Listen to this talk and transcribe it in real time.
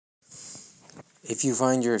If you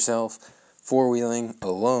find yourself four-wheeling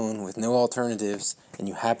alone with no alternatives and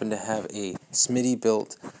you happen to have a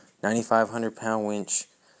SmittyBilt 9,500-pound winch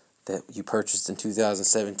that you purchased in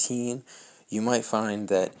 2017, you might find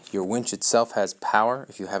that your winch itself has power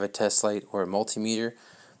if you have a test light or a multimeter,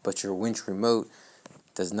 but your winch remote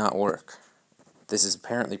does not work. This is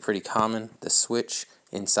apparently pretty common. The switch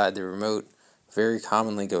inside the remote very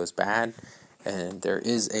commonly goes bad, and there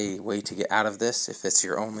is a way to get out of this if it's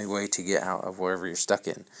your only way to get out of wherever you're stuck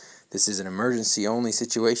in. This is an emergency only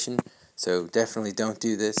situation, so definitely don't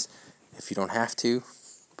do this if you don't have to.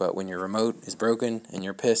 But when your remote is broken and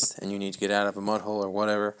you're pissed and you need to get out of a mud hole or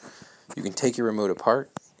whatever, you can take your remote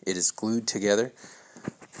apart. It is glued together.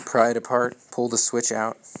 Pry it apart, pull the switch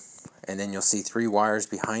out, and then you'll see 3 wires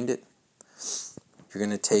behind it. You're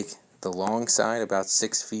going to take the long side, about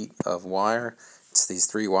 6 feet of wire. It's these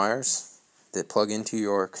 3 wires that plug into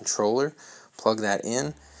your controller. Plug that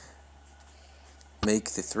in.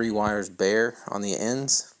 Make the 3 wires bare on the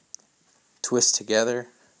ends. Twist together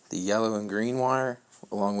the yellow and green wire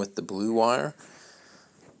along with the blue wire,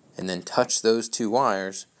 and then touch those 2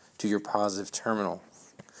 wires to your positive terminal.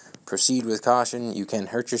 Proceed with caution. You can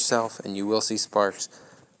hurt yourself and you will see sparks,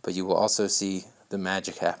 but you will also see the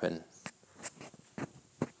magic happen.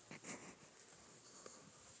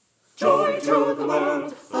 Joy to the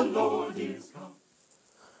world, the Lord is come.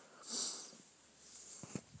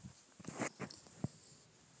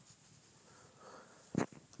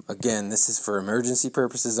 Again, this is for emergency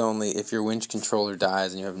purposes only. If your winch controller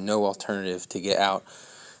dies and you have no alternative to get out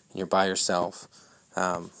and you're by yourself.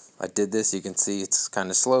 I did this. You can see it's kind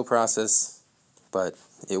of a slow process, but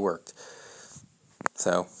it worked.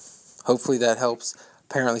 So hopefully that helps.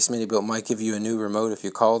 Apparently SmittyBilt might give you a new remote if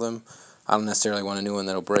you call them. I don't necessarily want a new one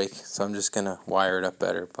that'll break, so I'm just going to wire it up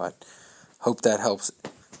better, but hope that helps.